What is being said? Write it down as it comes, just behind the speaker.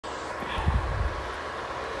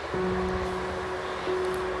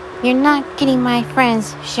You're not getting my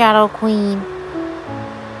friends, Shadow Queen.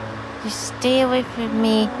 Just stay away from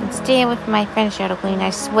me and stay away from my friend, Shadow Queen, I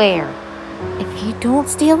swear. If you don't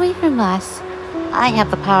stay away from us, I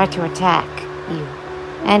have the power to attack you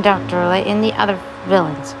and Dr. Light and the other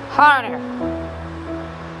villains harder.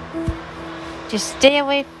 Just stay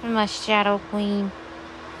away from us, Shadow Queen.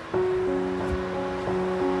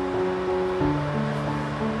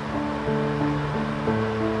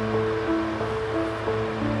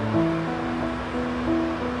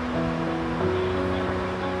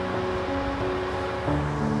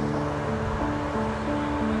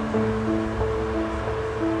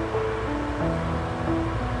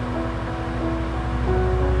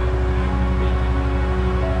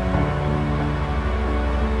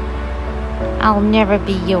 I'll never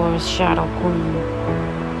be yours, Shadow Queen.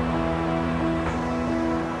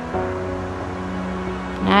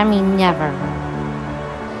 I mean never.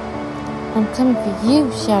 I'm coming for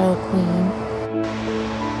you, Shadow Queen.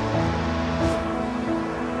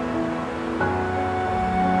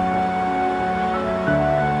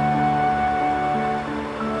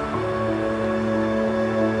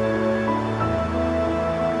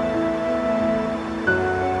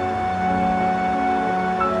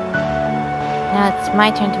 Now it's my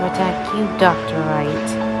turn to attack you, Dr. Light.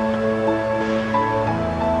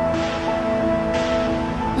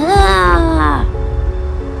 Ah!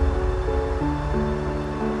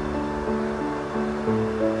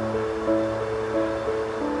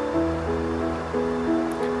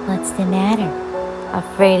 What's the matter?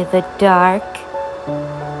 Afraid of the dark?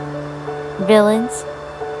 Villains?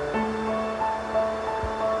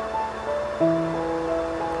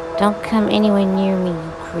 Don't come anywhere near me,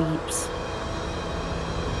 you creeps.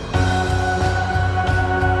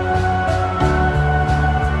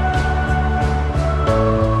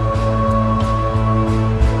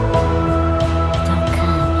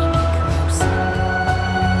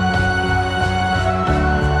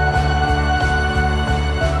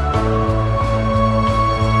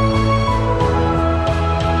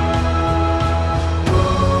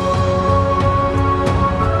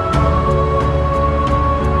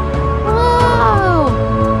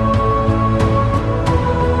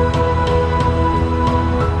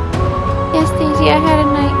 I had a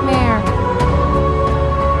nightmare.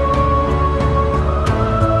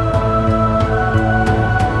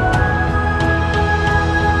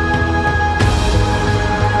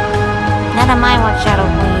 None of my watch, Shadow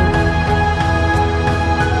Queen.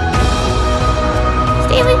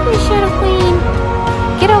 Stay away from me, Shadow Queen.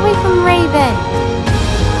 Get away from Raven.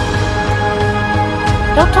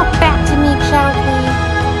 Don't talk back to me, Shadow Queen.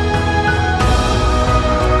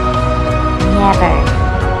 Never.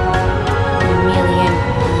 Million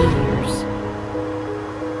years.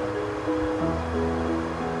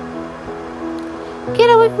 Get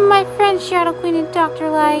away from my friend, Shadow Queen and Dr.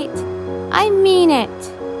 Light. I mean it.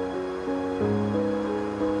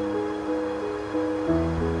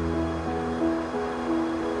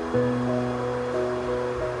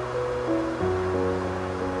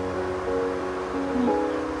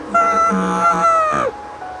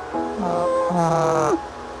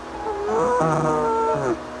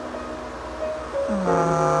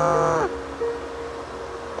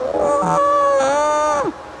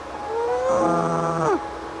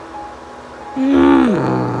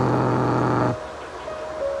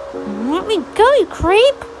 Let me go, you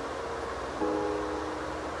creep!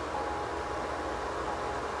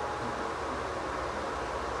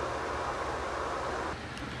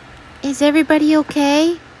 Is everybody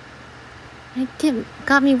okay?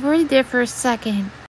 Got me worried there for a second.